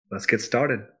Let's get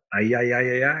started.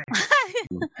 AyAyAyAi.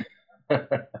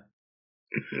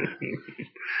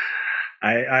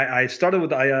 I started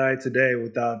with AyAyAi today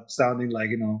without sounding like,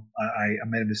 I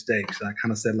made a mistake. So I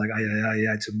kind of said like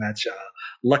AyAyAyAi to match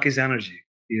Lucky's energy.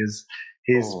 He's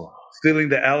feeling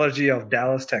the allergy of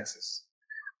Dallas, Texas.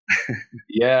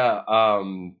 Yeah.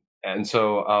 And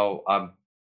so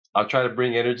I'll try to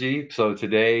bring energy. So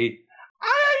today,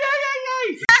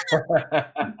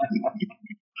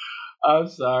 I'm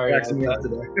sorry. But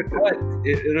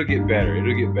it'll get better.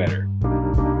 It'll get better.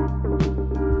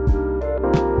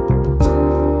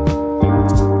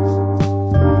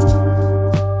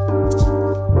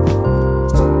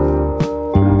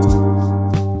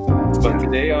 But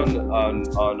today on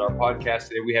our podcast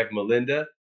today, we have Melinda.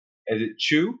 Is it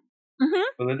Chu? Mm-hmm.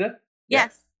 Melinda?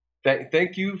 Yes.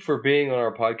 Thank you for being on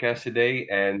our podcast today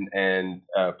and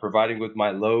providing with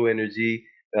my low energy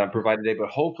that I'm providing today. But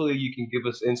hopefully you can give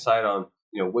us insight on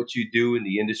what you do in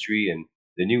the industry and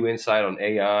the new insight on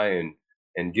AI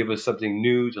and give us something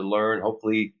new to learn.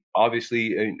 Hopefully,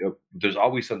 obviously, there's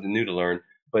always something new to learn.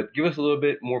 But give us a little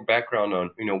bit more background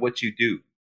on what you do.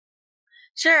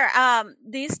 Sure.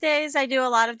 These days I do a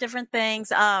lot of different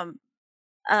things.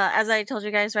 As I told you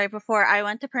guys right before, I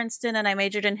went to Princeton and I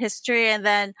majored in history, and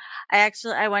then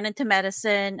I went into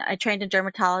medicine. I trained in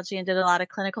dermatology and did a lot of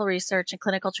clinical research and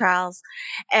clinical trials,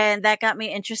 and that got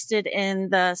me interested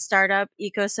in the startup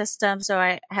ecosystem. So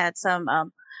I had some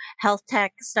health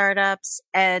tech startups,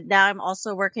 and now I'm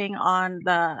also working on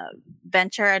the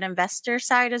venture and investor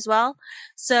side as well.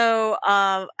 So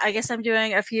I guess I'm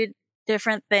doing a few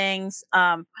different things.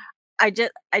 I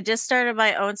just started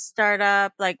my own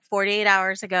startup like 48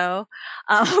 hours ago,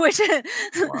 which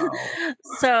Wow.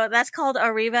 So that's called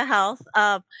Ariva Health.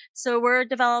 So we're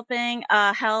developing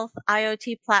a health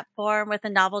IoT platform with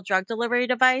a novel drug delivery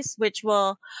device, which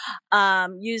will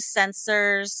use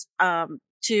sensors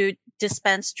to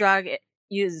dispense drug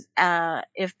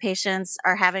if patients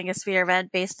are having a severe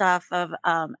event based off of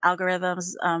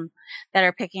algorithms that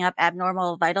are picking up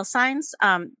abnormal vital signs,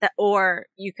 or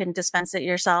you can dispense it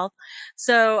yourself.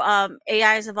 So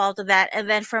AI is involved in that. And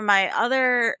then for my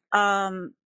other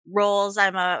roles,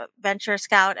 I'm a venture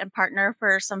scout and partner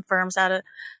for some firms out of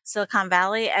Silicon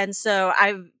Valley. And so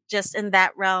I've just in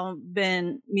that realm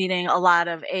been meeting a lot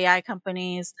of AI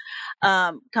companies,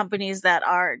 companies that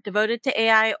are devoted to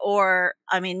AI, or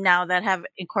now that have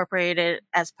incorporated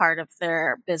as part of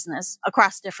their business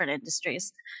across different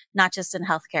industries, not just in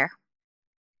healthcare.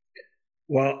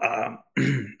 Well, I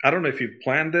don't know if you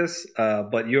planned this,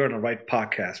 but you're on the right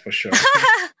podcast for sure.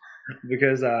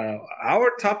 Because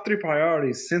our top 3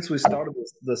 priorities since we started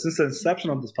since the inception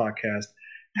of this podcast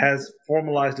has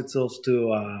formalized itself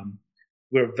to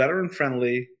we're veteran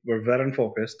friendly, we're veteran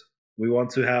focused. We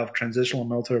want to have transitional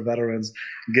military veterans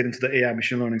get into the AI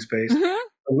machine learning space.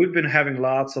 Mm-hmm. We've been having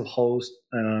lots of hosts,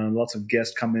 lots of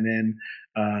guests coming in,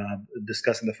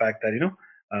 discussing the fact that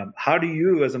how do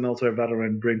you as a military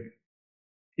veteran bring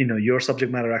your subject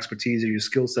matter expertise or your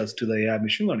skill sets to the AI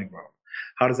machine learning world?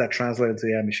 How does that translate into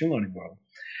the AI machine learning world?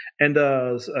 And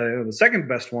the second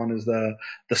best one is the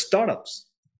startups,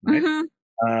 right?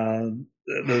 Mm-hmm.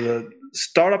 The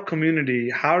startup community,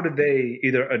 how do they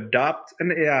either adopt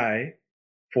an AI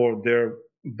for their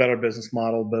better business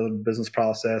model, better business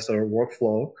process or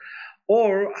workflow,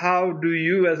 or how do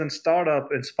you as a startup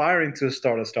inspiring to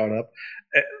start a startup,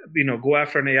 go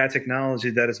after an AI technology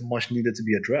that is much needed to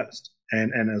be addressed?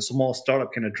 And a small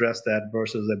startup can address that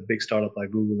versus a big startup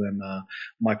like Google and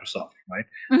Microsoft, right?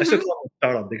 Mm-hmm. I still call it a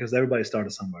startup because everybody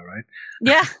started somewhere, right?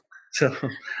 Yeah. So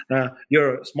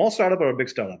you're a small startup or a big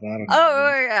startup? I don't know.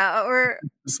 Oh, we're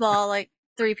small, like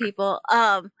 3 people.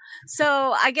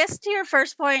 So I guess to your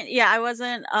first point, yeah, I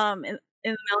wasn't in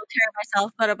the military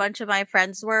myself, but a bunch of my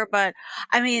friends were. But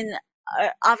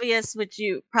obvious, which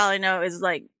you probably know, is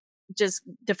like just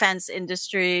defense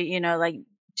industry, like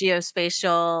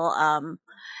geospatial,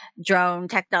 drone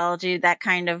technology, that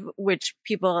kind of, which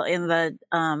people in the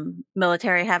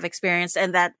military have experienced,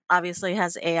 and that obviously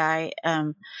has AI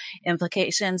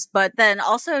implications. But then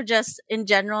also just in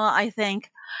general, I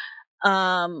think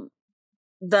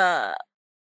the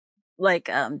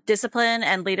discipline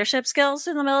and leadership skills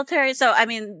in the military. So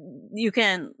you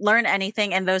can learn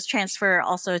anything, and those transfer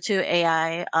also to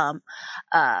AI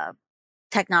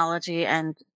technology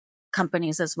and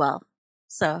companies as well.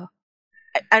 So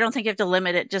I don't think you have to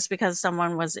limit it just because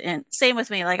someone was in. Same with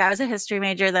me. Like I was a history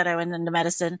major, that I went into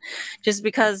medicine. Just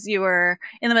because you were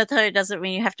in the military doesn't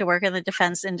mean you have to work in the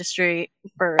defense industry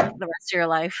for the rest of your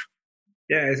life.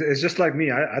 Yeah, it's just like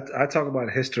me. I talk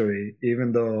about history,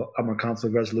 even though I'm a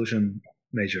conflict resolution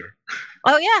measure.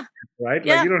 Oh yeah. Right? Like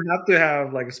Yeah. you don't have to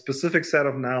have like a specific set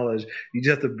of knowledge. You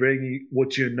just have to bring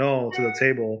what you know to the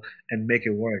table and make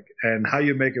it work. And how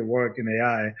you make it work in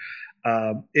AI,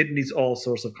 it needs all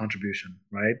sorts of contribution,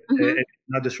 right? Mm-hmm.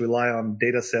 Not just rely on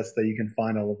data sets that you can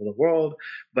find all over the world,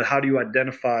 but how do you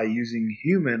identify using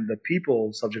the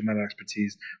people subject matter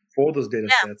expertise for those data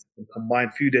Yeah. sets and combine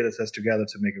few data sets together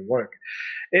to make it work?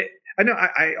 I know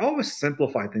I always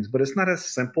simplify things, but it's not as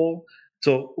simple.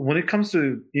 So when it comes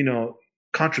to,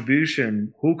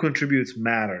 contribution, who contributes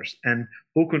matters, and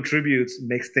who contributes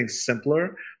makes things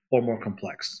simpler or more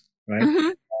complex, right?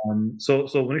 Mm-hmm. So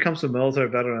when it comes to military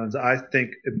veterans, I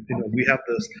think we have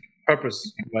this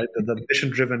purpose, right? The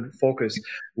mission-driven focus,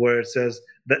 where it says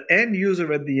the end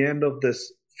user at the end of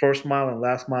this first mile and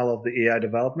last mile of the AI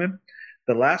development.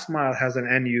 The last mile has an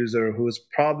end user who is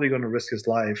probably going to risk his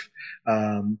life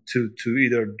to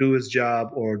either do his job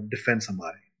or defend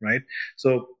somebody, right?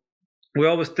 So we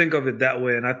always think of it that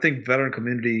way, and I think veteran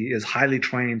community is highly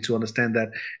trained to understand that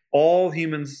all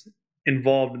humans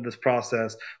involved in this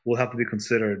process will have to be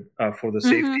considered for the Mm-hmm.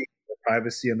 safety, their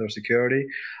privacy, and their security,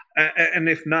 and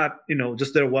if not,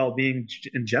 just their well-being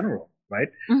in general, right?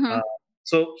 Mm-hmm.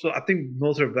 So I think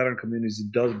military veteran communities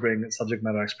does bring subject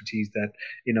matter expertise that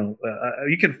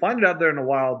you can find it out there in a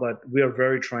while, but we are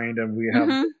very trained and we have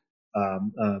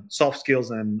Mm-hmm. soft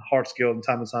skills and hard skills from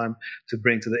time to time to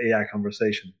bring to the AI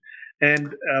conversation.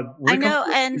 And when I it comes know,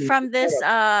 to and from this,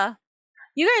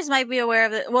 you guys might be aware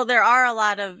of it. Well, there are a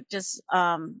lot of just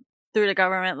through the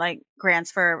government like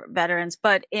grants for veterans,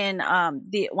 but in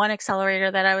the one accelerator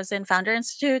that I was in, Founder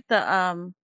Institute, the I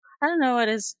don't know what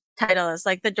his title is,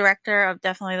 like the director of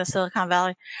definitely the Silicon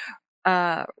Valley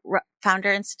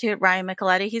Founder Institute, Ryan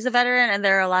Micheletti. He's a veteran, and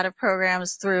there are a lot of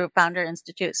programs through Founder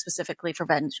Institute specifically for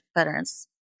veterans.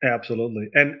 absolutely,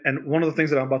 and one of the things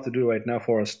that I'm about to do right now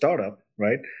for a startup,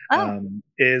 right, Oh.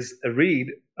 is read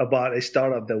about a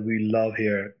startup that we love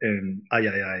here in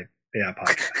AyAyAi AI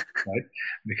podcast, right?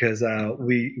 Because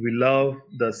we love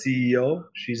the CEO.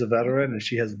 She's a veteran, and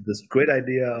she has this great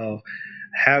idea of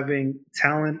having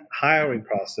talent hiring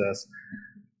process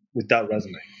without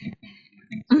resume.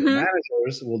 So the Mm-hmm.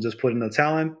 managers will just put in a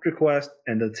talent request,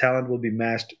 and the talent will be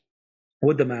matched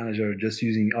with the manager just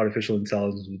using artificial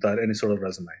intelligence without any sort of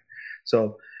resume.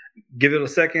 So give it a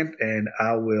second, and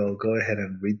I will go ahead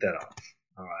and read that off.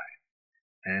 All right.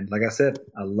 And like I said,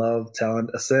 I love Talent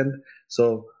Ascend.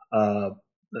 So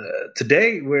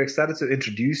today we're excited to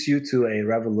introduce you to a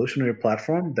revolutionary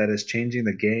platform that is changing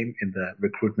the game in the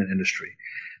recruitment industry.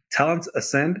 Talent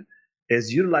Ascend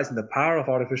is utilizing the power of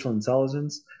artificial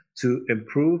intelligence to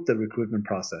improve the recruitment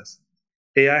process.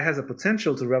 AI has a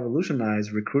potential to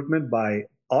revolutionize recruitment by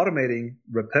automating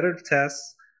repetitive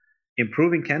tasks,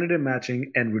 improving candidate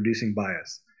matching, and reducing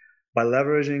bias. By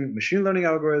leveraging machine learning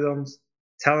algorithms,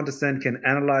 Talent Ascent can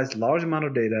analyze large amount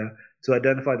of data to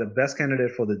identify the best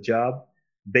candidate for the job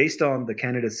based on the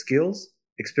candidate's skills,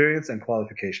 experience, and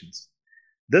qualifications.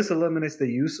 This eliminates the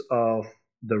use of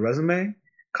the resume,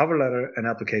 cover letter, and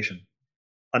application.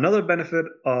 Another benefit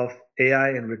of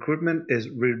AI in recruitment is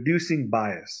reducing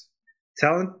bias.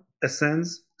 Talent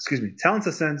Ascends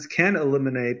can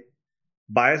eliminate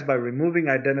bias by removing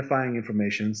identifying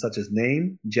information such as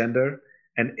name, gender,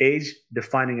 and age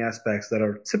defining aspects that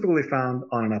are typically found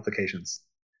on applications.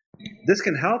 This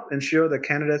can help ensure that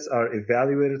candidates are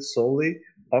evaluated solely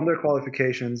on their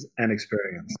qualifications and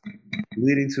experience,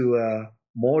 leading to a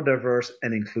more diverse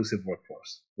and inclusive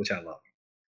workforce, which I love.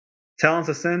 Talent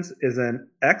Ascent is an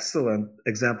excellent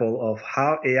example of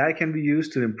how AI can be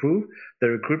used to improve the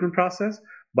recruitment process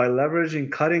by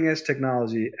leveraging cutting edge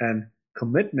technology and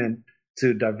commitment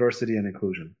to diversity and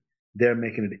inclusion. They're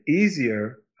making it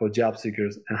easier for job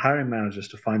seekers and hiring managers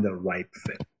to find the right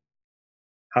fit.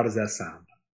 How does that sound?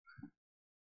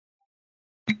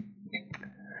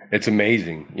 It's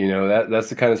amazing. That's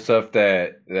the kind of stuff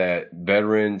that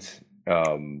veterans,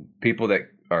 people that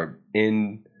are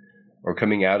in or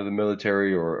coming out of the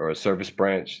military or a service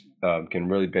branch can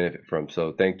really benefit from.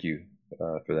 So thank you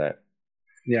for that.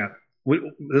 Yeah.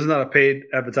 This is not a paid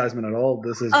advertisement at all.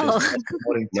 This is just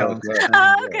promoting Talent Ascend.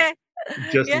 Oh, okay.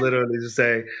 Just literally to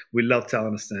say we love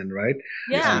Talent Ascend, right?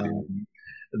 Yeah.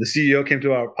 The CEO came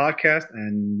to our podcast,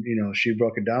 and she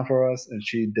broke it down for us, and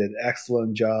she did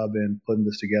excellent job in putting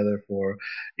this together for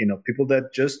people that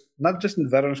not just in the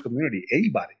veterans community,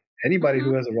 anybody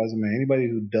who has a resume, anybody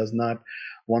who does not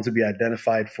want to be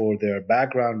identified for their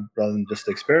background rather than just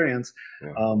experience.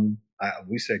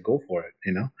 We say go for it.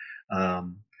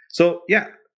 So yeah,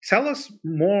 tell us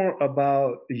more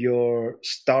about your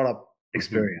startup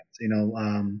experience.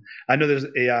 I know there's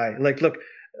AI. Like, look,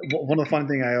 one of the funny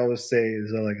things I always say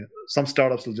is like some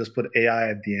startups will just put AI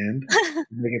at the end,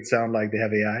 make it sound like they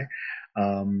have AI.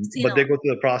 Seen But a they lot. go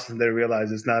through the process and they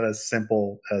realize it's not as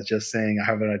simple as just saying I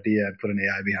have an idea and put an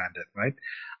AI behind it, right?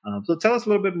 So tell us a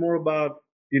little bit more about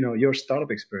your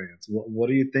startup experience. What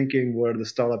are you thinking? Where the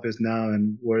startup is now,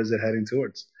 and where is it heading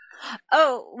towards?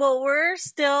 Oh, well, we're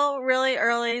still really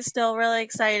early, still really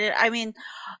excited. I mean,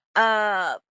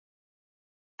 uh,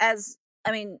 as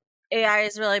I mean, AI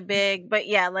is really big, but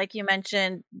yeah, like you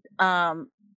mentioned, um,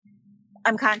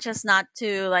 I'm conscious not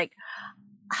to like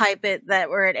hype it that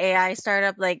we're an AI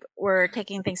startup. Like we're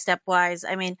taking things stepwise.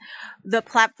 I mean, the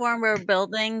platform we're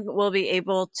building will be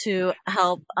able to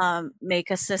help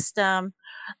make a system,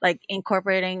 like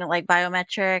incorporating like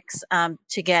biometrics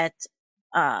to get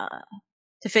uh,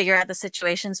 to figure out the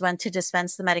situations when to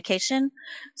dispense the medication.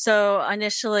 So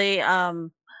initially,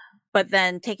 but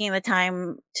then taking the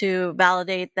time to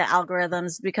validate the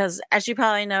algorithms because as you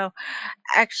probably know,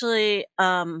 actually,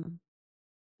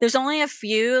 there's only a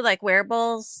few like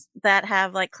wearables that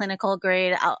have like clinical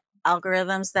grade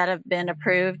algorithms that have been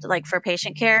approved like for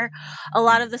patient care. A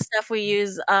lot of the stuff we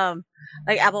use,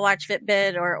 like Apple Watch,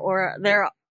 Fitbit, or they're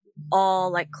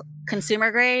all like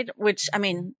consumer grade, which I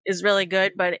mean is really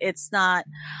good, but it's not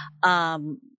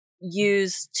um,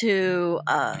 used to,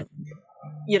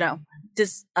 you know,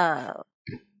 just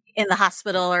in the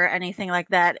hospital or anything like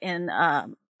that. In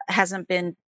hasn't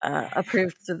been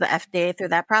approved through the FDA through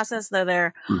that process, though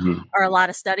there Mhm. are a lot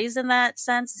of studies in that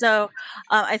sense. So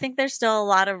I think there's still a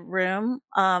lot of room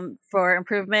for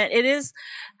improvement. It is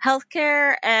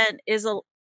healthcare and is a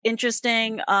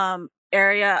interesting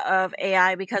area of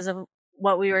AI because of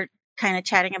what we were kind of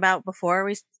chatting about before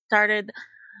we started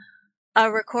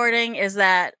recording is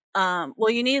that well,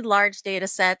 you need large data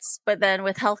sets, but then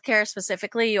with healthcare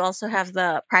specifically, you also have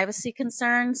the privacy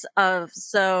concerns of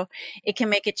so it can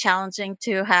make it challenging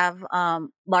to have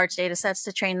large data sets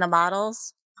to train the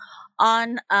models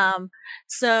on.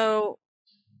 So,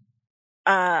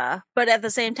 but at the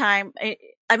same time,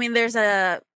 I mean, there's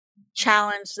a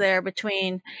challenge there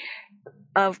between,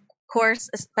 of course,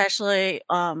 especially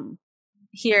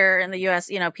here in the US,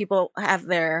 people have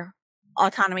their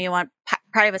autonomy and want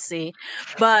privacy.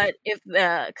 But if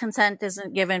the consent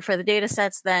isn't given for the data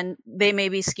sets, then they may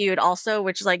be skewed also,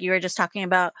 which, like you were just talking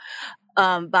about,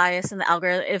 bias in the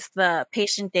algorithm. If the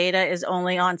patient data is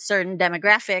only on certain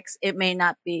demographics, it may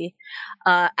not be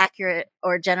accurate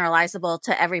or generalizable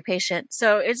to every patient.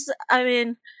 So I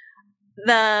mean,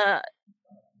 the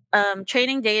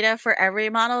training data for every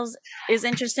models is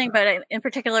interesting, but in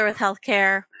particular with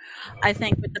healthcare, I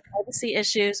think with the privacy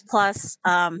issues, plus,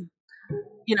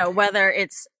 whether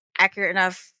it's accurate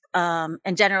enough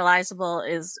and generalizable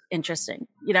is interesting.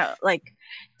 Like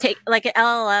take like an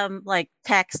LLM, like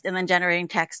text and then generating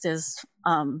text is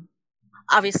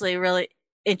obviously really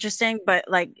interesting, but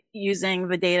like using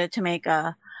the data to make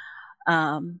a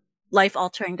life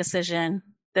altering decision,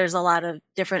 there's a lot of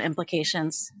different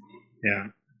implications. Yeah.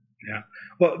 Yeah.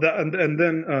 Well, and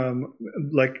then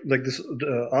like this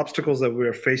obstacles that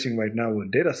we're facing right now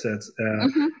with data sets. Hmm.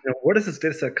 Where does this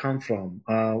data set come from?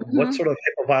 What Hmm. sort of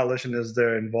HIPAA violation is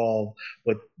there involved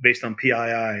with based on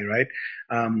PII, right?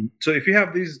 So if you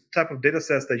have these type of data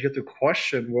sets that you have to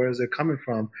question where is it coming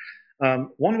from,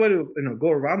 one way to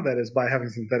go around that is by having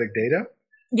synthetic data.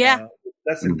 Yeah. Uh,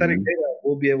 that synthetic Mhm. data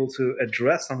will be able to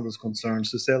address some of those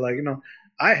concerns to say like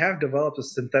I have developed a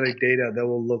synthetic data that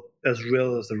will look as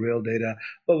real as the real data,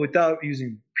 but without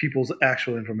using people's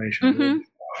actual information. It will Hmm. be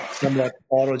somewhat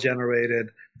auto-generated,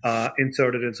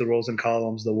 inserted into rows and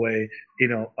columns the way,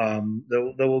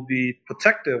 that will be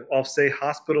protective of, say,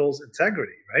 hospitals'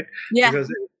 integrity, right? Yeah. Because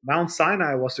if Mount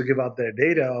Sinai was to give out their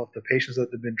data of the patients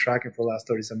that they've been tracking for the last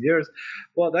 30 some years,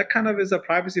 well, that kind of is a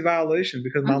privacy violation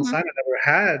because Mount Hmm. Sinai never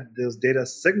had those data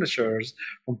signatures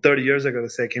from 30 years ago to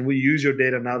say, can we use your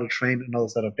data now to train another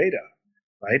set of data?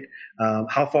 Right?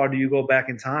 How far do you go back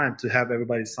in time to have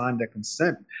everybody sign their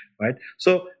consent? Right?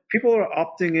 So people are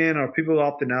opting in or people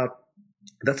are opting out.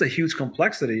 That's a huge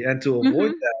complexity, and to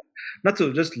avoid Hmm. that, not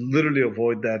to just literally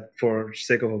avoid that for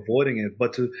sake of avoiding it,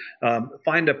 but to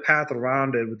find a path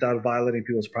around it without violating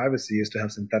people's privacy is to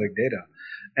have synthetic data.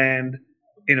 And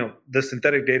the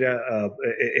synthetic data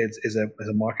is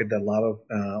a market that a lot of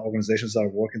organizations are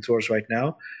working towards right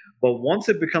now. But once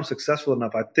it becomes successful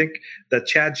enough, I think the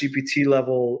Chat GPT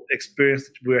level experience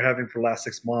that we're having for the last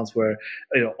 6 months, where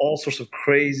all sorts of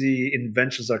crazy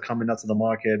inventions are coming out to the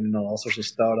market, all sorts of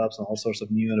startups and all sorts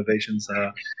of new innovations,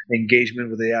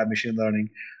 engagement with AI, machine learning.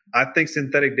 I think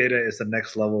synthetic data is the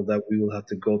next level that we will have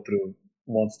to go through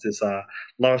once this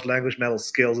large language model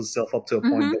scales itself up to a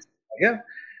point Hmm. that's yeah.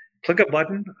 click a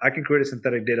button, I can create a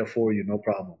synthetic data for you, no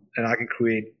problem. And I can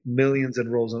create millions and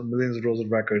millions of rows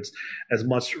of records, as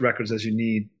much records as you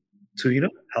need to,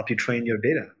 help you train your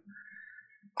data.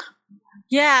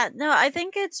 Yeah, no, I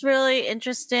think it's really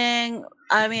interesting.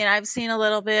 I mean, I've seen a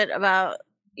little bit about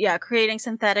creating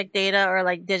synthetic data or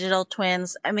like digital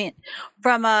twins. I mean,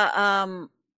 from a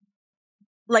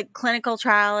like clinical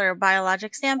trial or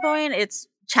biologic standpoint, it's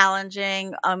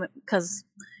challenging because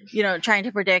trying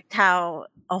to predict how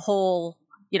a whole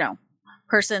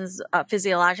person's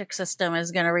physiologic system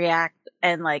is going to react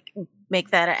and like make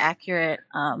that an accurate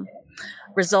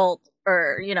result,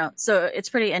 or so it's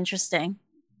pretty interesting.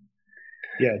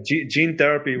 Yeah, gene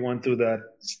therapy went through that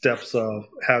steps of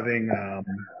having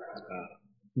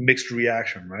mixed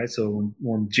reaction, right? So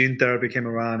when gene therapy came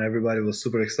around, everybody was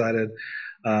super excited,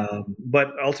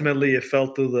 but ultimately it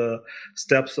fell through the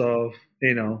steps of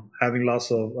having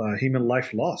lots of human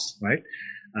life lost, right?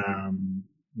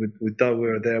 We thought we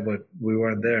were there, but we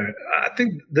weren't there. I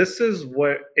think this is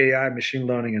where AI, machine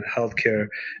learning, and healthcare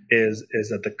is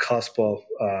at the cusp of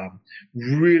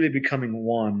really becoming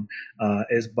one,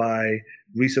 is by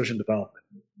research and development,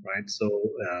 right? So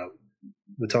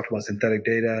we talked about synthetic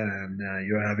data, and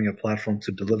you're having a platform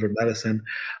to deliver medicine.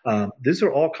 These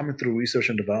are all coming through research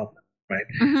and development, right?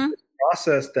 Mm-hmm. It's a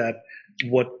process that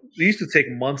what used to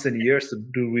take months and years to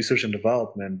do research and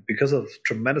development, because of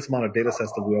tremendous amount of data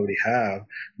sets that we already have,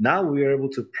 now we are able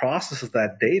to process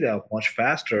that data much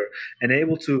faster and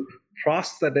able to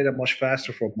process that data much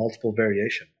faster for multiple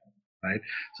variation, right?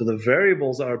 So the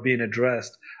variables are being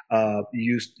addressed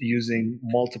using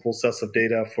multiple sets of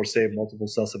data for, say, multiple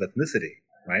sets of ethnicity,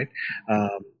 right?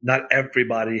 Not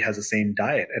everybody has the same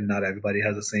diet, and not everybody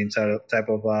has the same type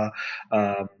of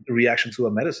reaction to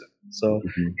a medicine. So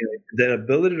the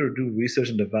ability to do research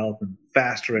and development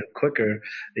faster and quicker,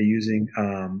 using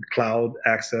cloud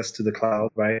access to the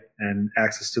cloud, right, and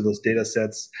access to those data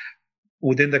sets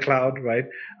within the cloud, right?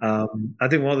 I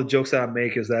think one of the jokes that I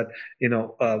make is that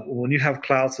when you have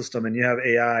cloud system and you have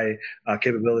AI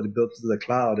capability built into the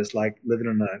cloud, it's like living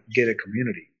in a gated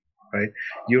community, right?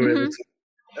 You're able to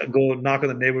go knock on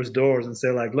the neighbors' doors and say,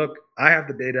 like, look, I have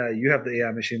the data, you have the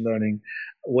AI machine learning.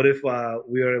 What if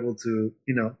we are able to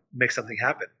make something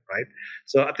happen, right?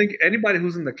 So I think anybody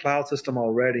who's in the cloud system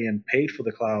already and paid for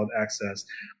the cloud access,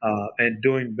 and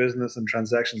doing business and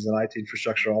transactions and IT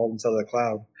infrastructure all inside of the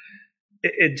cloud,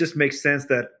 it just makes sense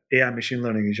that AI machine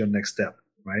learning is your next step,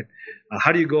 right?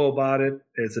 How do you go about it?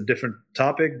 It's a different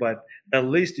topic, but at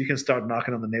least you can start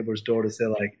knocking on the neighbor's door to say,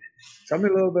 like, tell me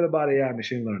a little bit about AI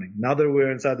machine learning. Now that we're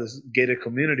inside this gated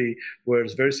community where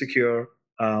it's very secure,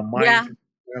 we're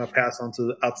going to pass on to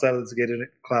the outside of this gated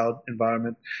cloud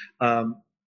environment.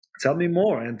 Tell me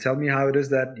more and tell me how it is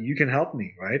that you can help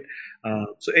me, right?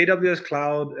 So AWS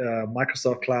Cloud,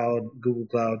 Microsoft Cloud, Google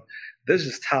Cloud, there's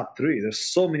just top three. There's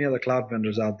so many other cloud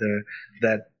vendors out there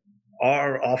that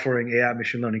are offering AI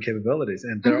machine learning capabilities,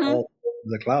 and they're all in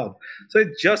the cloud. So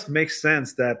it just makes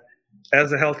sense that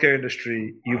as a healthcare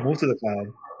industry, you move to the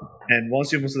cloud. And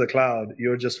once you move to the cloud,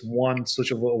 you're just one switch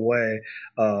away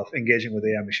of engaging with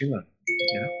AI machine learning.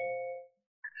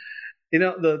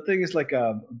 The thing is, like,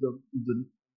 from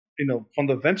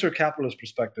the venture capitalist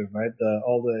perspective, right?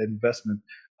 All the investment.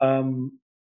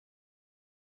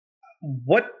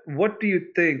 What do you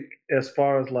think, as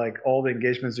far as like all the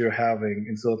engagements you're having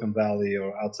in Silicon Valley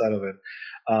or outside of it?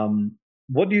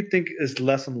 What do you think is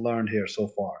lesson learned here so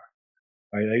far?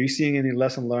 Right? Are you seeing any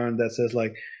lesson learned that says,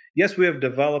 like, yes, we have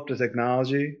developed the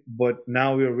technology, but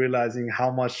now we are realizing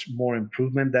how much more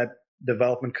improvement that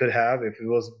development could have if it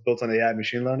was built on AI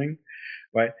machine learning,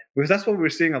 right? Because that's what we're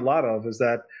seeing a lot of, is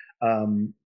that a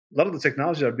lot of the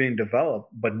technologies are being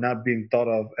developed but not being thought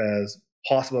of as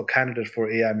possible candidates for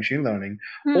AI machine learning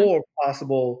or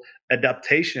possible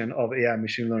adaptation of AI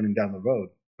machine learning down the road,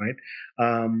 right?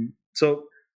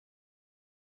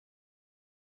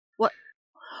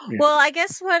 Well, I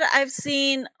guess what I've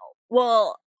seen,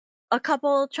 a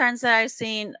couple trends that I've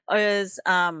seen is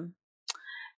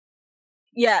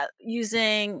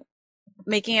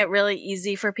making it really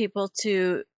easy for people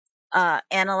to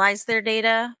analyze their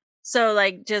data. So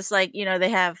like, just like, they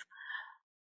have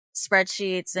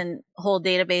spreadsheets and whole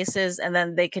databases, and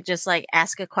then they could just like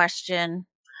ask a question,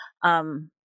 like,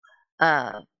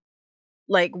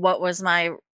 what was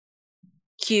my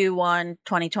Q1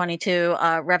 2022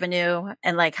 revenue,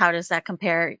 and like, how does that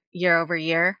compare year over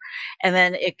year? And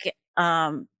then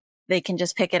they can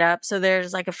just pick it up. So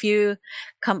there's like a few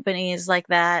companies like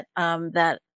that,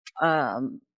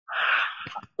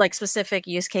 like specific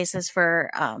use cases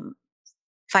for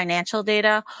financial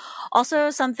data. Also,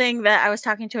 something that I was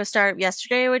talking to a startup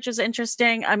yesterday, which was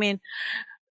interesting. I mean,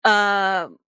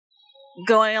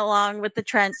 going along with the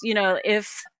trends,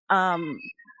 if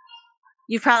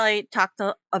you've probably talked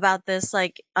about this,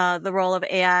 like the role of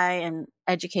AI in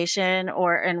education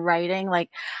or in writing, like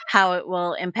how it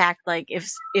will impact, like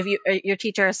if your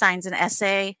teacher assigns an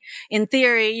essay, in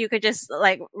theory, you could just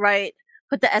like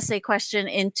put the essay question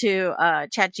into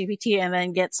ChatGPT and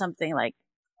then get something like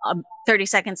 30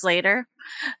 seconds later.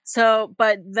 So,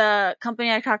 but the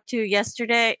company I talked to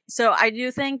yesterday, so I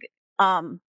do think,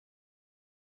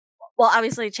 well,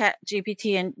 obviously Chat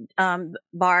GPT and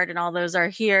Bard and all those are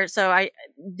here. So I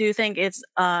do think it's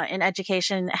in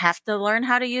education have to learn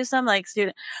how to use them, like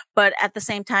but at the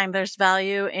same time, there's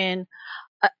value in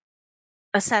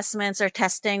assessments or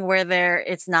testing where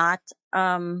it's not,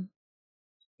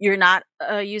 you're not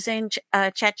using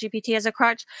Chat GPT as a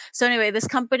crutch. So anyway, this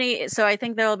company, so I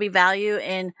think there will be value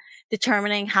in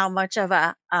determining how much of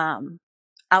a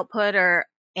output or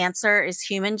answer is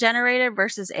human generated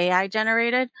versus AI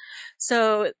generated.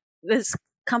 So this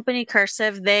company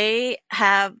Cursive, they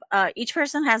have each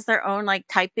person has their own like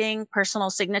typing personal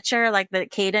signature, like the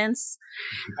cadence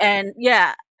and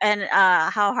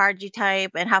how hard you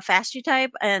type and how fast you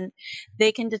type, and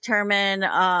they can determine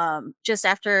just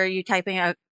after you typing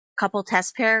a couple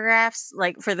test paragraphs,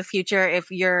 like for the future,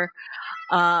 if your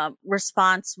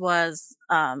response was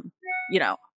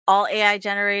all AI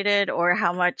generated or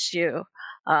how much you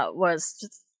was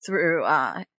through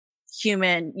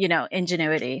human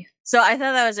ingenuity. So I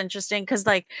thought that was interesting because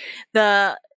like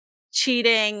the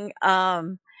cheating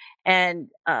and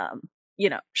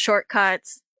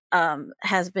shortcuts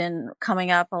has been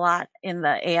coming up a lot in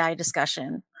the AI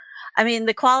discussion. I mean,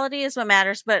 the quality is what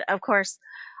matters, but of course,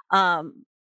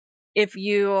 if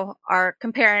you are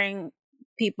comparing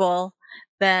people,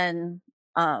 then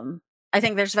I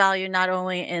think there's value not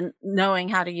only in knowing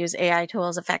how to use AI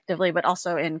tools effectively, but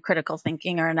also in critical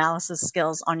thinking or analysis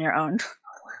skills on your own.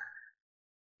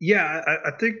 Yeah,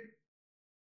 I think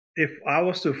if I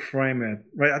was to frame it,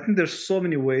 right, I think there's so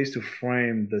many ways to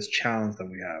frame this challenge that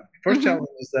we have. First challenge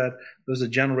is that there's a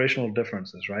generational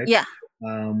differences, right? Yeah.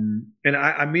 And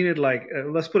I mean it like,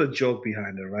 let's put a joke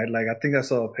behind it, right? Like, I think I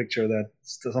saw a picture that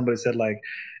somebody said, like,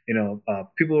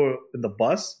 people were in the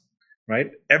bus,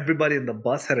 right? Everybody in the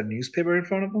bus had a newspaper in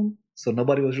front of them. So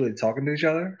nobody was really talking to each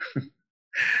other.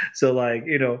 So like,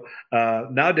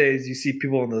 nowadays you see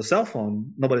people on the cell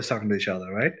phone, nobody's talking to each other,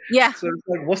 right? Yeah. So it's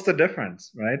like, what's the difference,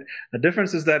 right? The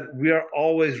difference is that we are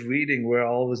always reading, we're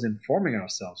always informing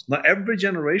ourselves. Now, every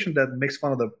generation that makes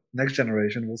fun of the next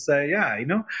generation will say, yeah,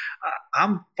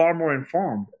 I'm far more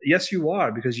informed. Yes, you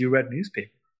are, because you read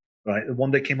newspaper. Right, the one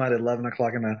that came out at 11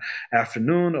 o'clock in the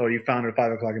afternoon, or you found it at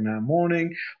 5 o'clock in the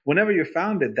morning. Whenever you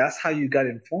found it, that's how you got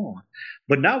informed.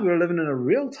 But now we're living in a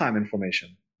real-time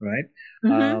information, right?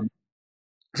 Mm-hmm.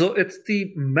 So it's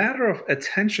the matter of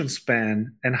attention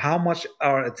span and how much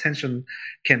our attention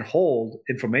can hold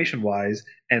information-wise,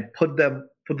 and put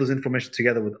those information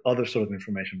together with other sort of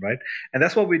information, right? And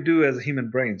that's what we do as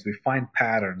human brains. We find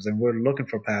patterns, and we're looking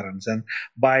for patterns. And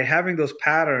by having those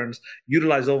patterns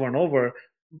utilized over and over,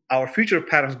 our future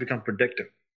patterns become predictive,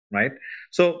 right?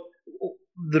 So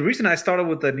the reason I started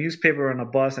with the newspaper on a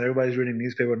bus and everybody's reading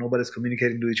newspaper, nobody's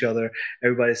communicating to each other,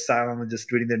 everybody's silently just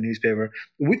reading their newspaper.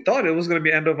 We thought it was going to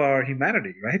be the end of our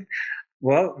humanity, right?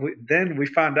 Well, then we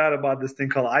found out about this thing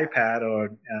called iPad or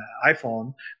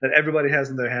iPhone that everybody has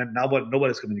in their hand now, but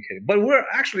nobody's communicating. But we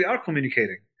actually are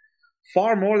communicating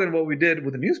far more than what we did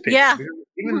with the newspaper. Yeah. Because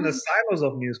even in the silos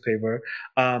of newspaper,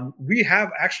 we have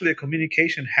actually a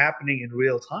communication happening in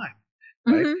real time,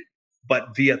 right? Mm-hmm.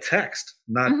 But via text,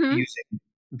 not using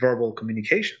verbal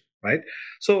communication, right?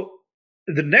 So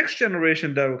the next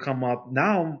generation that will come up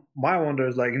now, my wonder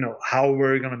is like, how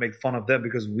we're going to make fun of them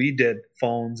because we did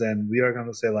phones, and we are going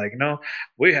to say like,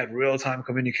 we had real time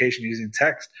communication using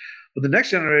text. But the next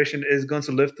generation is going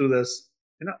to live through this,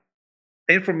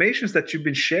 informations that you've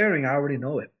been sharing, I already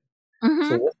know it.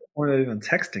 So what's the point of even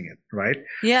texting it, right?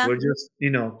 Yeah. We're just,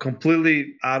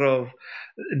 completely out of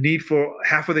need for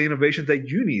half of the innovations that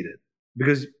you needed,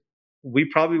 because we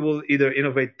probably will either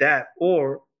innovate that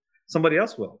or somebody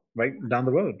else will, right, down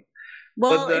the road.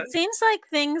 Well, it seems like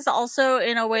things also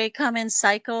in a way come in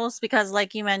cycles because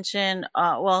like you mentioned,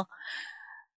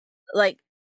 like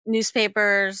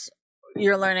newspapers,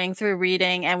 you're learning through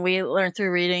reading, and we learn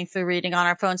through reading on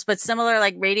our phones, but similar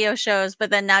like radio shows, but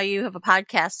then now you have a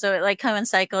podcast, so it like come in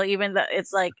cycle, even though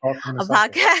it's like a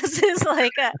podcast is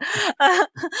like a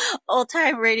old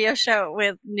time radio show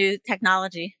with new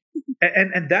technology.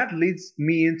 And that leads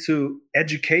me into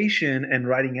education and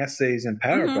writing essays and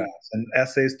paragraphs and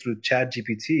essays through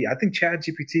ChatGPT. I think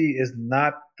ChatGPT is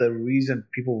not the reason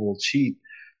people will cheat.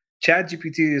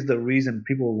 ChatGPT is the reason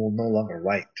people will no longer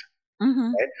write.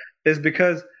 Mm-hmm. right? Is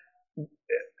because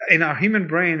in our human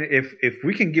brain, if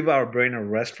we can give our brain a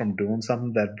rest from doing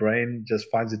something that brain just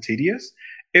finds it tedious,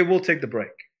 it will take the break.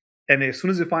 And as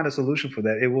soon as you find a solution for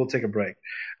that, it will take a break.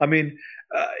 I mean,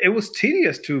 it was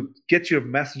tedious to get your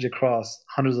message across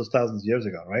hundreds of thousands of years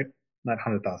ago, right? Not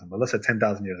 100,000, but let's say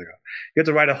 10,000 years ago. You had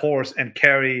to ride a horse and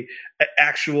carry an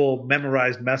actual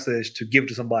memorized message to give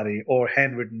to somebody, or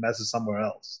handwritten message somewhere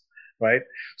else, right?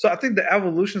 So I think the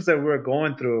evolutions that we're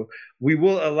going through, we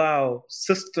will allow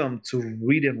system to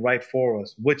read and write for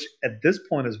us, which at this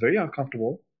point is very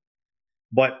uncomfortable.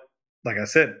 But like I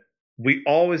said, we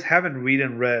always haven't read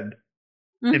and read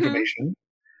Mm-hmm. information.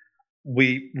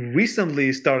 We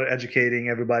recently started educating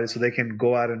everybody so they can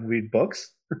go out and read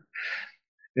books.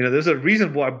 There's a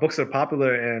reason why books are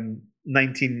popular in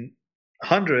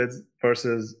 1900s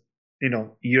versus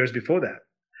years before that,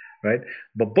 right?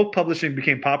 But book publishing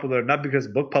became popular not because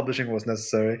book publishing was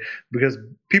necessary, because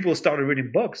people started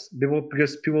reading books.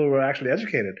 Because people were actually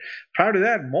educated. Prior to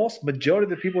that, majority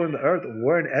of the people on the earth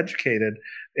weren't educated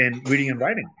in reading and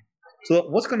writing. So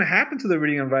what's going to happen to the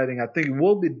reading and writing? I think it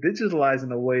will be digitalized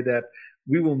in a way that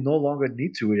we will no longer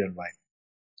need to read and write.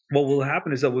 What will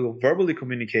happen is that we will verbally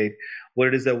communicate what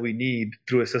it is that we need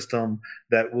through a system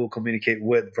that will communicate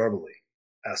with verbally.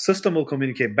 A system will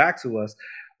communicate back to us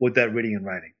with that reading and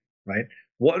writing, right?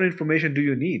 What information do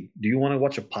you need? Do you want to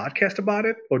watch a podcast about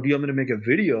it, or do you want me to make a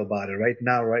video about it right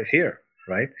now, right here,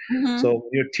 right? Mm-hmm. So when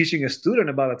you're teaching a student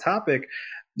about a topic,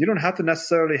 you don't have to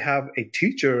necessarily have a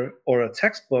teacher or a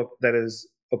textbook that is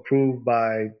approved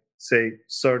by, say,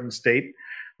 certain state,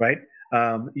 right?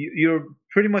 You're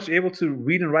pretty much able to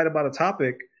read and write about a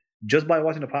topic just by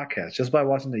watching a podcast, just by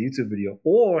watching a YouTube video,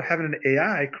 or having an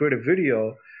AI create a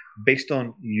video based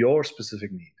on your specific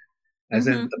need. As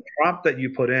in Mm-hmm. the prompt that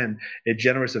you put in, it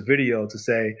generates a video to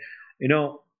say,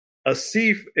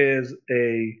 Asif is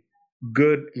a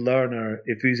good learner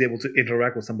if he's able to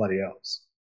interact with somebody else.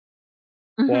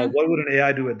 Well, Mm-hmm. what would an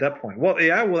AI do at that point? Well,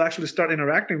 AI will actually start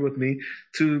interacting with me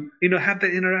to, have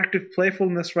that interactive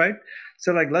playfulness, right?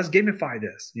 So, like, let's gamify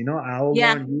this. I'll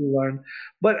Yeah. learn, you learn.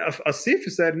 But Asif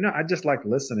said, no, I just like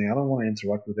listening. I don't want to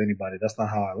interact with anybody. That's not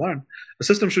how I learn. The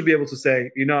system should be able to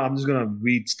say, I'm just going to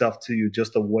read stuff to you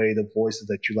just the way the voices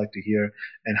that you like to hear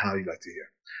and how you like to hear.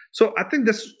 So I think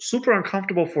that's super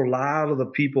uncomfortable for a lot of the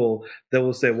people that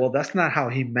will say, well, that's not how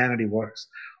humanity works.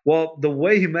 Well, the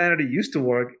way humanity used to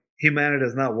work, humanity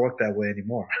does not work that way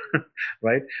anymore,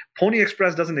 right? Pony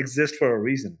Express doesn't exist for a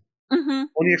reason. Mm-hmm.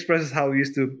 Pony Express is how we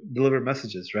used to deliver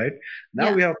messages, right? Now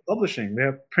Yeah. we have publishing, we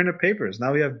have printed papers,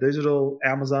 now we have digital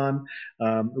Amazon.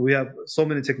 We have so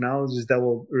many technologies that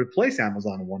will replace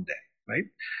Amazon one day, right?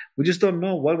 We just don't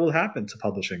know what will happen to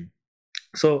publishing.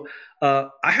 So I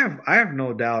have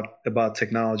no doubt about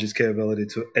technology's capability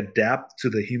to adapt to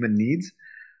the human needs,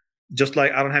 just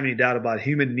like I don't have any doubt about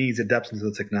human needs adapting to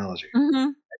the technology. Mm-hmm.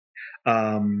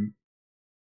 Um,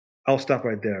 I'll stop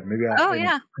right there. Maybe Oh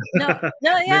yeah. No, maybe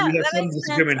yeah, we have that some makes sense.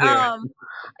 disagreement here.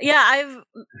 Yeah, I've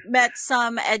met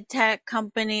some ed tech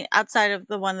company outside of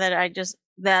the one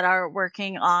that are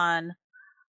working on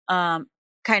um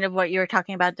kind of what you were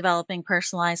talking about, developing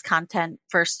personalized content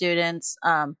for students.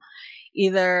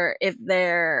 Either if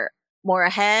they're more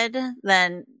ahead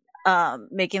than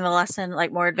making the lesson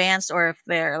like more advanced, or if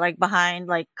they're like behind,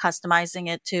 like customizing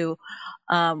it to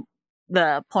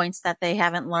the points that they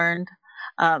haven't learned.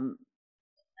 Um,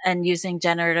 and using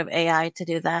generative AI to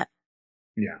do that.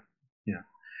 Yeah, yeah.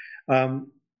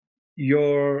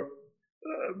 Your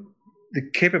the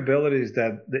capabilities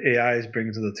that the AI is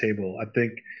bringing to the table. I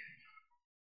think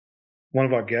one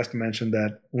of our guests mentioned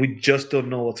that we just don't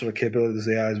know what sort of capabilities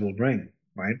AIs will bring,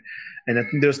 right? And I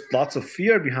think there's lots of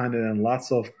fear behind it and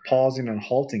lots of pausing and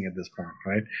halting at this point,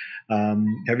 right?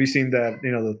 Have you seen that?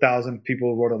 The 1,000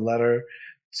 people wrote a letter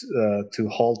to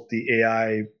halt the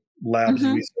AI labs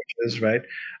Mm-hmm. researches, right?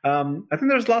 I think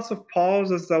there's lots of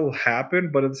pauses that will happen,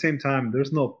 but at the same time,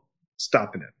 there's no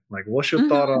stopping it. Like, what's your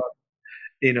thought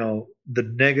Mm-hmm. on, the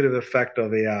negative effect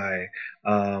of AI?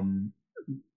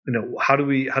 How do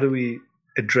we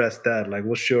address that? Like,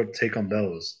 what's your take on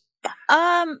those?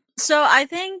 So I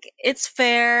think it's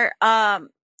fair to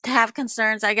have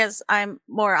concerns. I guess I'm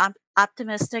more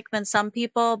optimistic than some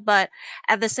people, but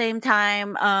at the same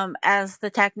time, as the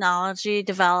technology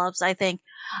develops, I think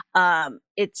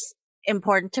it's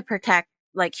important to protect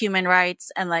like human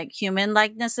rights and like human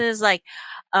likenesses. Like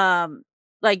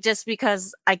just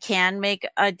because I can make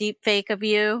a deep fake of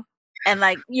you and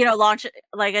like, launch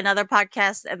like another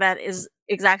podcast that is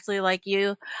exactly like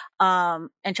you,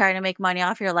 and trying to make money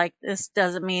off your like this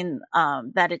doesn't mean,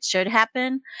 that it should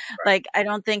happen. Right. Like, I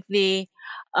don't think the,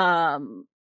 um,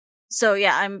 so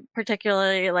yeah, I'm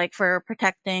particularly like for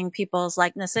protecting people's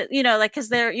likenesses, like,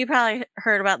 cause you probably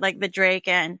heard about like the Drake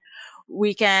and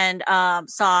Weekend,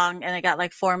 song, and it got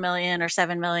like 4 million or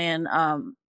 7 million,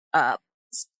 uh,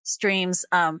 streams,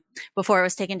 before it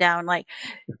was taken down. Like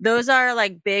those are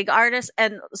like big artists.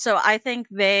 And so I think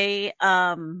they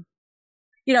can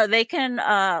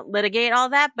litigate all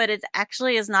that, but it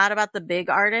actually is not about the big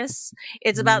artists.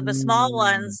 It's about the small Mm,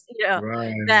 ones,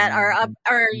 right, that are up,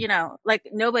 right. or like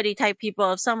nobody type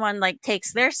people. If someone like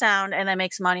takes their sound and then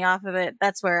makes money off of it,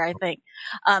 that's where I think.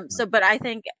 But I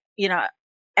think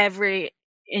every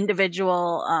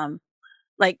individual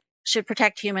like should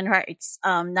protect human rights,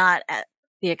 not at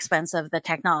the expense of the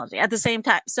technology. At the same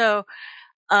time, so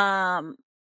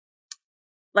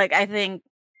like I think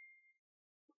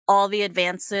all the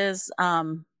advances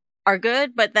are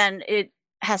good, but then it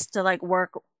has to like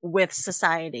work with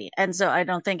society. And so I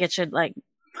don't think it should like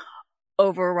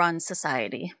overrun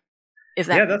society, if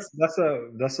that Yeah, makes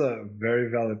that's a very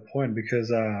valid point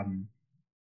because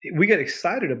we get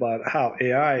excited about how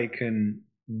AI can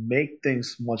make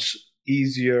things much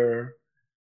easier,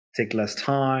 take less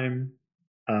time,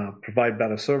 provide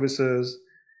better services.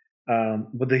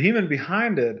 But the human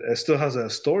behind it still has a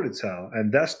story to tell,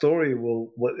 and that story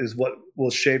what will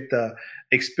shape the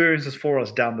experiences for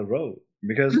us down the road.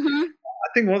 Because sense. I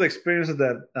think one of the experiences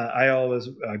that I always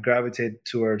gravitate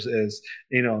towards is,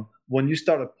 when you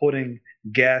started putting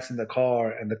gas in the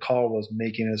car and the car was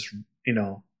making its,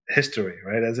 history,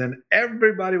 right? As in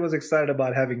everybody was excited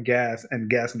about having gas and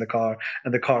gas in the car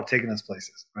and the car taking us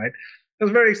places, right? It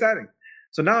was very exciting.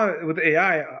 So now with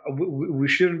AI, we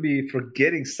shouldn't be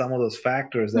forgetting some of those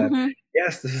factors that, Hmm.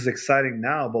 yes, this is exciting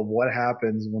now, but what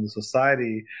happens when the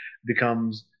society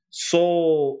becomes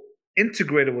so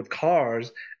integrated with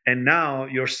cars and now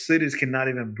your cities cannot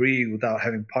even breathe without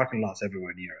having parking lots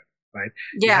everywhere near it, right?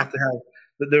 You Yeah. have to have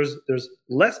there's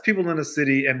less people in the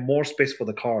city and more space for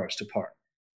the cars to park.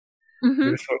 Hmm.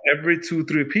 Because for every 2,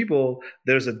 3 people,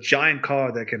 there's a giant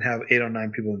car that can have 8 or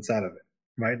 9 people inside of it,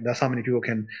 right? That's how many people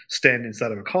can stand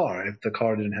inside of a car if the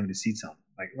car didn't have any seats on,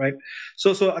 like, right?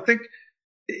 So I think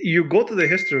you go to the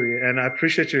history, and I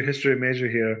appreciate your history major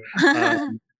here.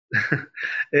 Um,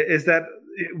 is that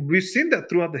we've seen that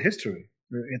throughout the history.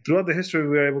 Throughout the history,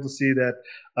 we are able to see that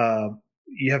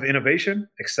you have innovation,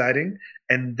 exciting,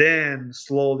 and then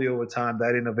slowly over time,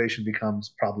 that innovation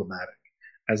becomes problematic.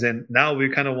 As in, now we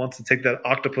kind of want to take that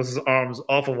octopus's arms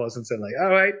off of us and say, like, all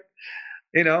right,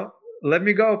 you know, let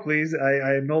me go, please.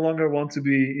 I no longer want to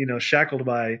be, shackled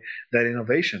by that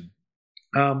innovation.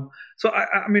 Um, so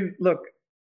I mean, look,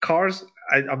 cars.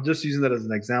 I'm just using that as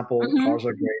an example. Hmm. Cars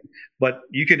are great, but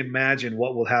you can imagine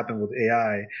what will happen with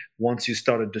AI once you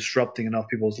started disrupting enough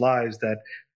people's lives that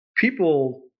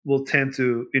people will tend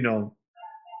to,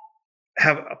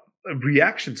 have a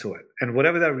reaction to it, and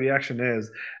whatever that reaction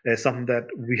is something that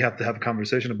we have to have a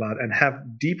conversation about and have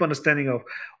deep understanding of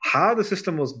how the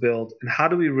system was built and how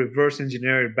do we reverse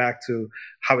engineer it back to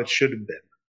how it should have been,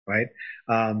 right?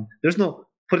 There's no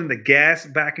putting the gas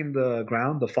back in the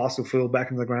ground, the fossil fuel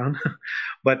back in the ground,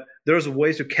 but there's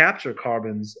ways to capture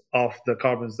carbons of the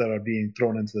carbons that are being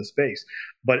thrown into the space.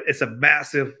 But it's a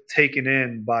massive taken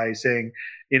in by saying,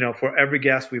 for every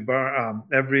gas we burn,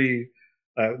 every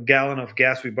gallon of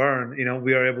gas we burn,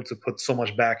 we are able to put so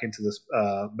much back into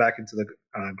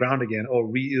the ground again, or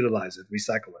reutilize it,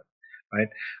 recycle it,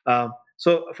 right?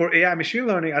 So for AI machine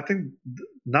learning, I think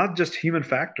not just human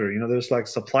factor. There's like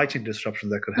supply chain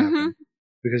disruptions that could Hmm. happen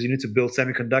because you need to build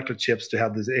semiconductor chips to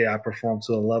have this AI perform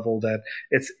to a level that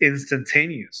it's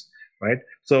instantaneous, right?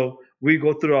 So we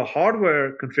go through a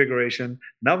hardware configuration.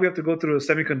 Now we have to go through a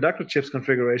semiconductor chips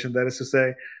configuration. That is to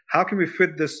say, how can we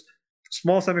fit this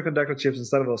small semiconductor chips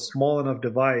inside of a small enough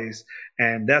device,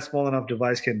 and that small enough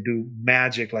device can do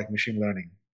magic like machine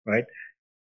learning, right?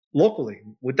 Locally,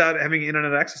 without having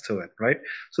internet access to it, right?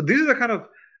 So these are the kind of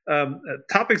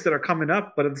topics that are coming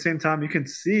up, but at the same time, you can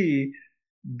see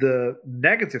the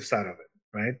negative side of it,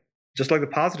 right? Just like the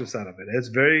positive side of it. It's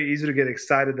very easy to get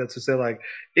excited that to say, like,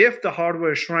 if the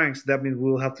hardware shrinks, that means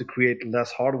we'll have to create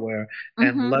less hardware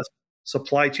and Hmm. less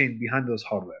supply chain behind those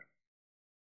hardware.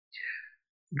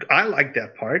 I like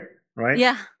that part, right?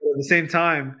 Yeah. But at the same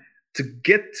time, to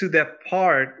get to that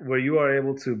part where you are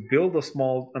able to build a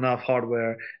small enough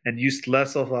hardware and use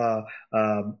less of a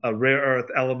rare earth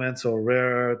elements or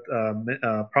rare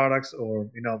earth products, or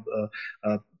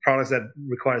products that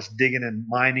requires digging and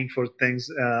mining for things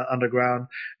underground,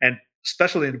 and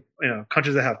especially in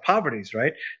countries that have poverties,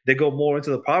 right? They go more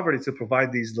into the poverty to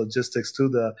provide these logistics to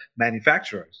the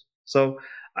manufacturers. So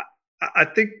I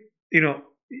think you know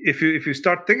if you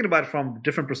start thinking about it from a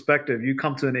different perspective, you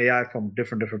come to an AI from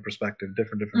different perspective,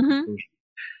 different Mm-hmm. conclusion.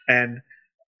 And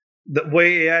the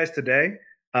way AI is today,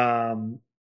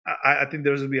 I think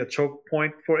there's going to be a choke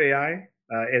point for AI.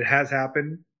 It has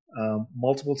happened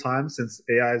multiple times since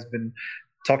AI has been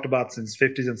talked about since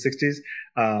 50s and 60s.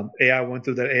 AI went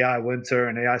through the AI winter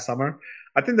and AI summer.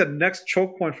 I think the next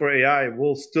choke point for AI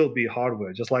will still be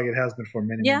hardware, just like it has been for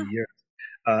many, Yeah. many years.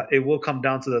 It will come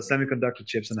down to the semiconductor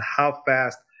chips and how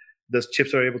fast those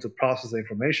chips are able to process the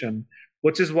information,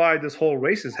 which is why this whole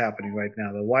race is happening right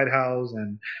now. The White House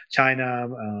and China,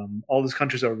 all these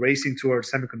countries are racing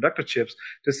towards semiconductor chips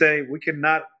to say we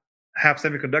cannot have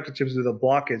semiconductor chips with a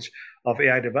blockage of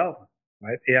AI development,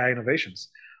 right? AI innovations.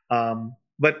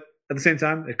 But at the same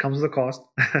time, it comes with a cost.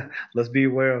 Let's be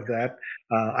aware of that.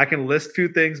 I can list few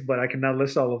things, but I cannot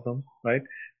list all of them, right?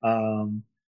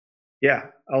 Yeah,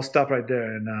 I'll stop right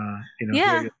there and hear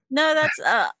Yeah. you. No, that's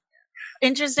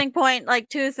interesting point.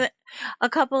 Like a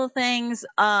couple of things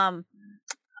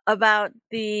about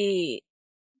the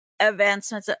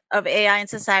advancements of AI in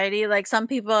society. Like some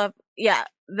people,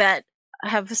 that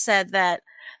have said that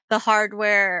the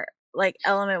hardware like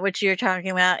element which you're talking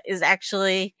about is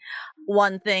actually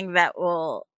one thing that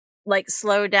will like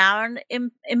slow down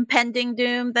impending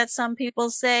doom that some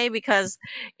people say, because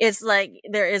it's like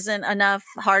there isn't enough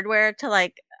hardware to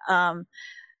like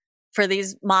for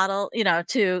these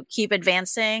to keep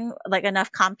advancing, like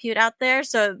enough compute out there.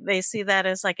 So they see that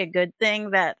as like a good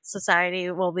thing, that society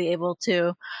will be able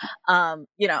to,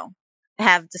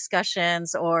 have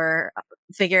discussions or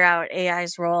figure out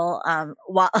AI's role,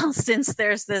 while since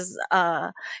there's this,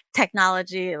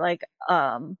 technology like,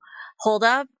 hold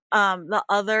up. The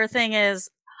other thing is,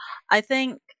 I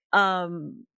think,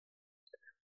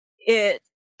 it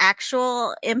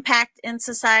actual impact in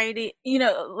society,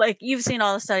 like you've seen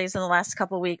all the studies in the last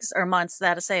couple of weeks or months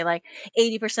that say like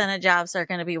 80% of jobs are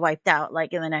going to be wiped out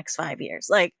like in the next 5 years.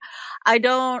 Like i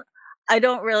don't I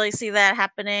don't really see that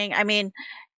happening. I mean,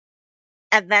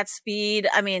 at that speed,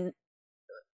 the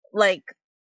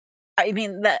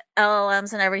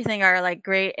LLMs and everything are like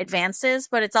great advances,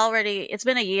 but it's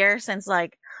been a year since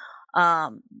like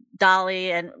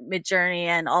Dolly and Midjourney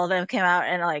and all of them came out,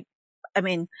 and like, I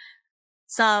mean,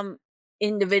 some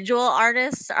individual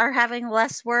artists are having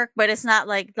less work, but it's not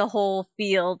like the whole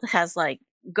field has like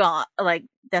gone like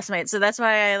decimated. So that's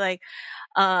why I like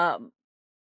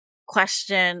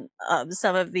question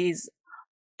some of these,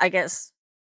 I guess,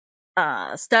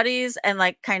 studies and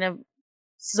like kind of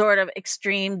sort of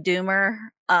extreme doomer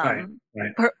Right.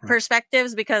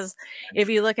 perspectives, because if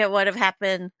you look at what have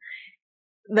happened,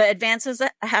 the advances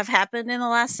that have happened in the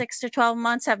last 6 to 12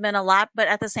 months have been a lot, but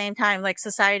at the same time, like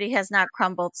society has not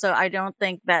crumbled. So I don't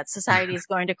think that society is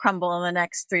going to crumble in the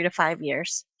next 3 to 5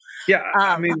 years. Yeah,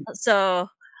 I mean, so,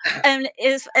 and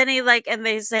if any, like, and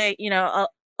they say,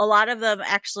 a lot of them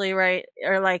actually, right,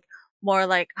 are like more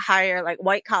like higher, like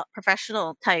white collar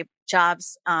professional type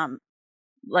jobs,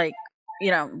 like,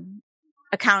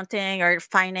 accounting or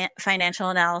financial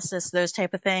analysis, those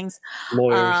type of things.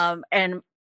 lawyers. And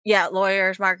yeah,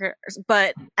 lawyers, marketers,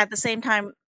 but at the same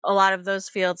time, a lot of those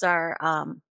fields are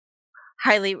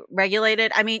highly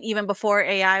regulated. I mean, even before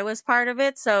AI was part of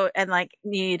it. So, and like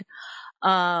need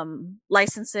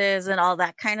licenses and all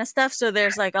that kind of stuff. So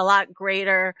there's like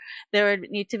there would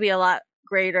need to be a lot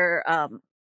greater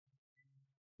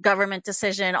government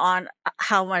decision on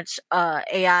how much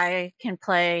AI can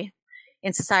play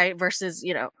in society versus,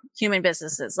 human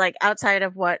businesses, like outside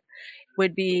of what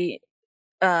would be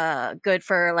good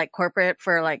for like corporate,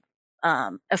 for like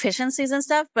efficiencies and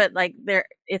stuff. But like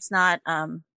it's not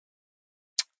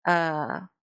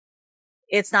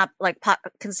like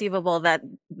conceivable that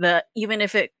even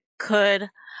if it could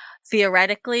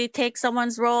theoretically take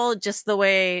someone's role, just the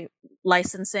way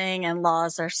licensing and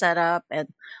laws are set up and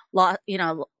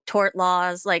tort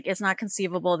laws, like it's not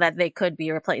conceivable that they could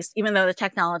be replaced, even though the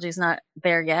technology is not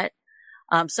there yet.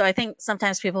 So I think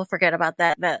sometimes people forget about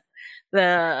that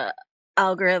the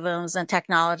algorithms and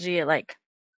technology, like,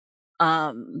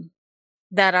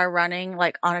 that are running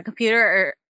like on a computer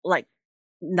are like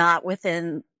not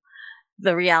within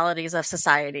the realities of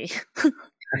society.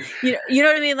 You know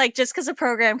what I mean? Like just because a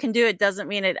program can do it doesn't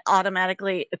mean it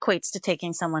automatically equates to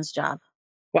taking someone's job.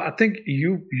 Well, I think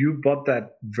you brought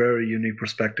that very unique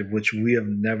perspective, which we have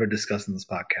never discussed in this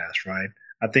podcast, right?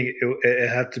 I think it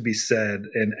had to be said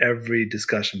in every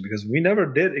discussion because we never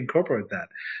did incorporate that.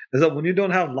 Is that when you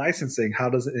don't have licensing, how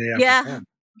does it perform,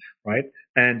 right?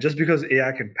 And just because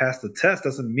AI can pass the test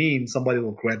doesn't mean somebody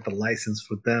will grant the license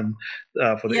for them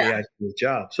for the Yeah. AI to do the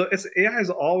job. So it's AI is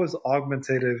always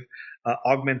augmenting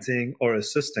or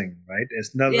assisting, right?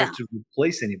 It's never Yeah. to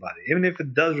replace anybody. Even if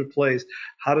it does replace,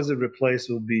 how does it replace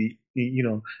will be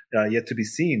yet to be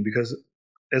seen, because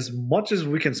as much as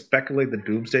we can speculate the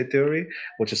doomsday theory,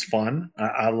 which is fun,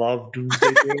 I love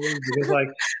doomsday theories because like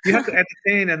you have to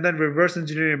entertain and then reverse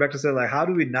engineering back to say like how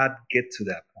do we not get to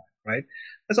that point, right?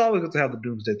 It's always good to have the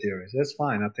doomsday theories. That's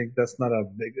fine. I think that's not a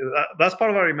big. That's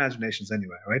part of our imaginations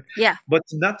anyway, right? Yeah. But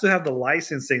not to have the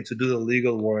licensing to do the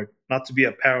legal work, not to be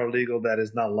a paralegal that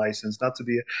is not licensed, not to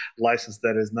be a licensed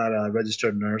that is not a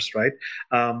registered nurse, right?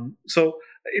 So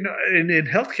in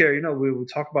healthcare, we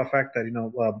talk about the fact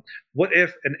that what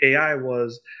if an AI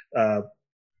was uh,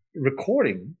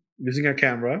 recording using a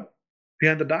camera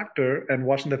behind the doctor and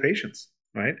watching the patients,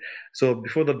 right? So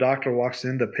before the doctor walks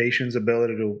in, the patient's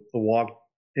ability to walk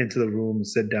into the room and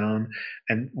sit down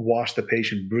and watch the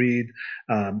patient breathe,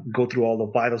 go through all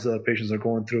the vitals that the patients are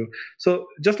going through. So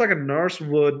just like a nurse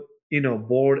would,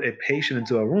 board a patient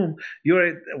into a room,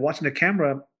 you're watching the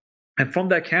camera, and from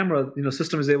that camera,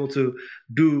 system is able to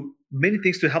do many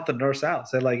things to help the nurse out.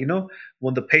 So like,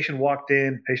 when the patient walked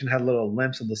in, patient had little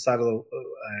limps on the side of the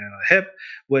hip,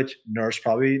 which nurse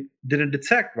probably didn't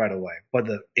detect right away, but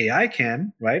the AI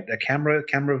can, right? A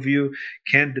camera view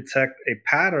can detect a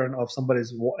pattern of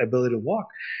somebody's ability to walk.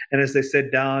 And as they sit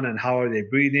down, and how are they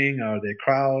breathing? Are they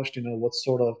crouched? What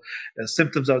sort of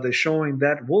symptoms are they showing?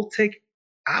 That will take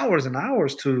hours and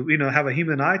hours to have a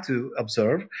human eye to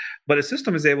observe, but a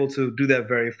system is able to do that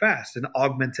very fast in an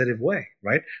augmentative way,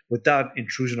 right, without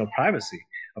intrusion of privacy,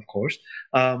 of course.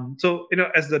 So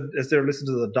as they're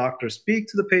listening to the doctor speak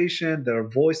to the patient, their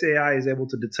voice AI is able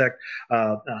to detect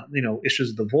issues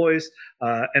with the voice,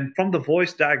 and from the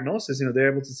voice diagnosis,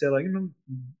 they're able to say like,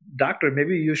 doctor,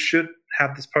 maybe you should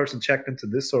have this person checked into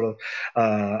this sort of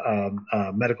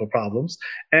medical problems.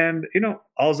 And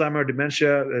Alzheimer,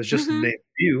 dementia is just to Mm-hmm. name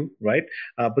a few, right?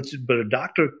 But a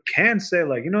doctor can say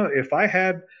like, if I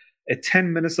had a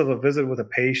 10 minutes of a visit with a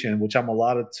patient, which I'm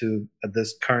allotted to at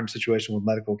this current situation with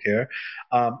medical care,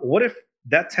 what if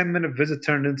that 10-minute visit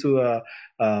turned into a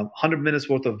 100 minutes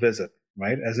worth of visit,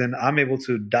 right? As in, I'm able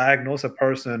to diagnose a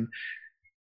person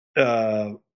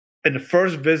uh, in the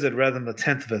first visit rather than the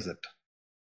 10th visit,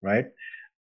 right?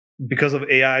 Because of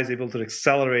AI is able to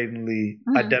acceleratingly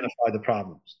Mm-hmm. identify the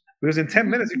problems. Because in 10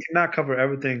 minutes, you cannot cover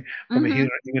everything from a Mm-hmm.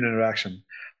 human interaction.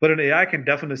 But an AI can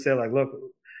definitely say, like, look,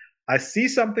 I see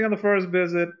something on the first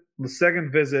visit, the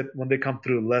second visit, when they come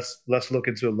through, let's look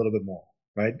into it a little bit more,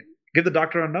 right? Give the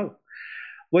doctor a note,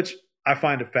 which I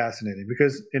find it fascinating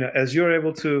because, as you're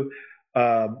able to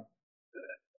um,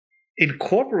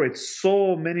 incorporate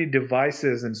so many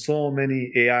devices and so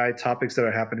many AI topics that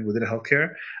are happening within healthcare,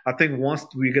 I think once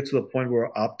we get to the point where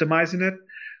we're optimizing it,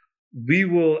 we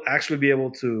will actually be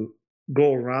able to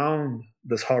go around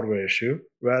this hardware issue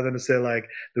rather than to say like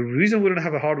the reason we don't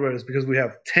have a hardware is because we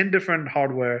have 10 different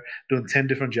hardware doing 10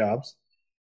 different jobs,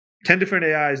 10 different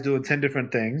AIs doing 10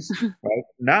 different things, right?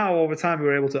 Now over time we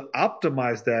were able to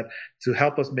optimize that to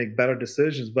help us make better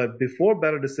decisions. But before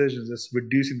better decisions, it's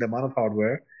reducing the amount of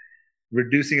hardware,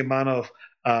 reducing amount of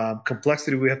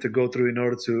complexity we have to go through in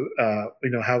order to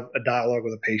have a dialogue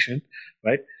with a patient,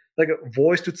 right? Like a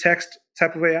voice to text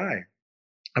type of AI.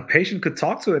 A patient could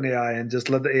talk to an AI and just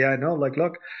let the AI know, like,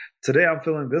 look, today I'm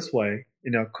feeling this way.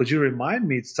 Could you remind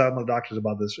me to tell my doctors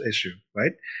about this issue,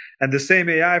 right? And the same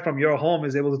AI from your home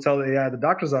is able to tell the AI at the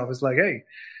doctor's office, like, hey,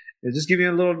 just give me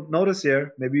a little notice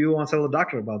here. Maybe you want to tell the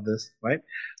doctor about this, right?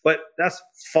 But that's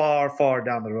far, far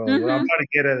down the road. What I'm Mm-hmm. trying to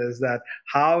get at is that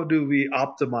how do we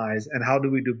optimize and how do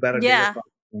we do better data Yeah.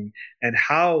 processing and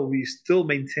how we still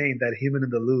maintain that human in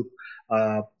the loop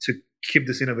to keep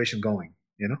this innovation going,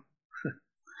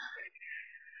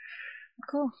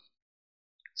 Cool.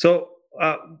 So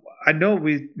I know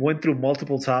we went through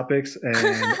multiple topics,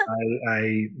 and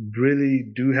I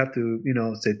really do have to,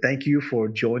 say thank you for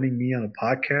joining me on a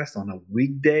podcast on a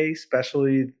weekday,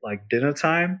 especially like dinner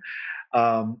time.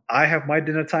 I have my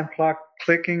dinner time clock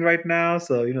clicking right now,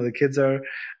 so the kids are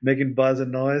making buzz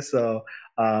and noise. So,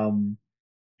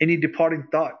 any departing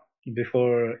thought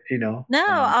before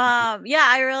No, yeah,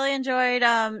 I really enjoyed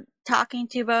talking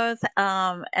to you both.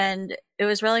 And it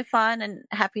was really fun, and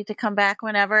happy to come back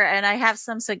whenever. And I have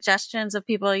some suggestions of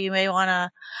people you may want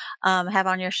to have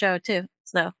on your show too.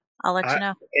 So I'll let you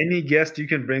know. Any guest you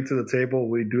can bring to the table,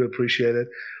 we do appreciate it.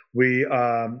 We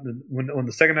when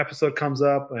the second episode comes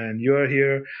up and you're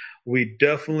here, we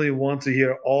definitely want to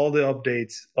hear all the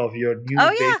updates of your new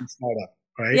Oh baby startup,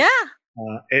 right? yeah,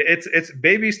 It's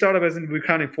baby startup, as in we're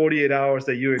counting 48 hours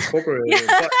that you incorporated it,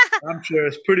 Yeah. but I'm sure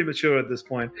it's pretty mature at this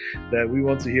point that we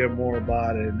want to hear more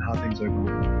about it and how things are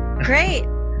going. Great.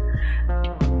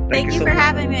 Thank you so for much.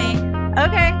 having me.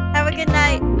 Okay. Have a good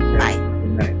night. Bye.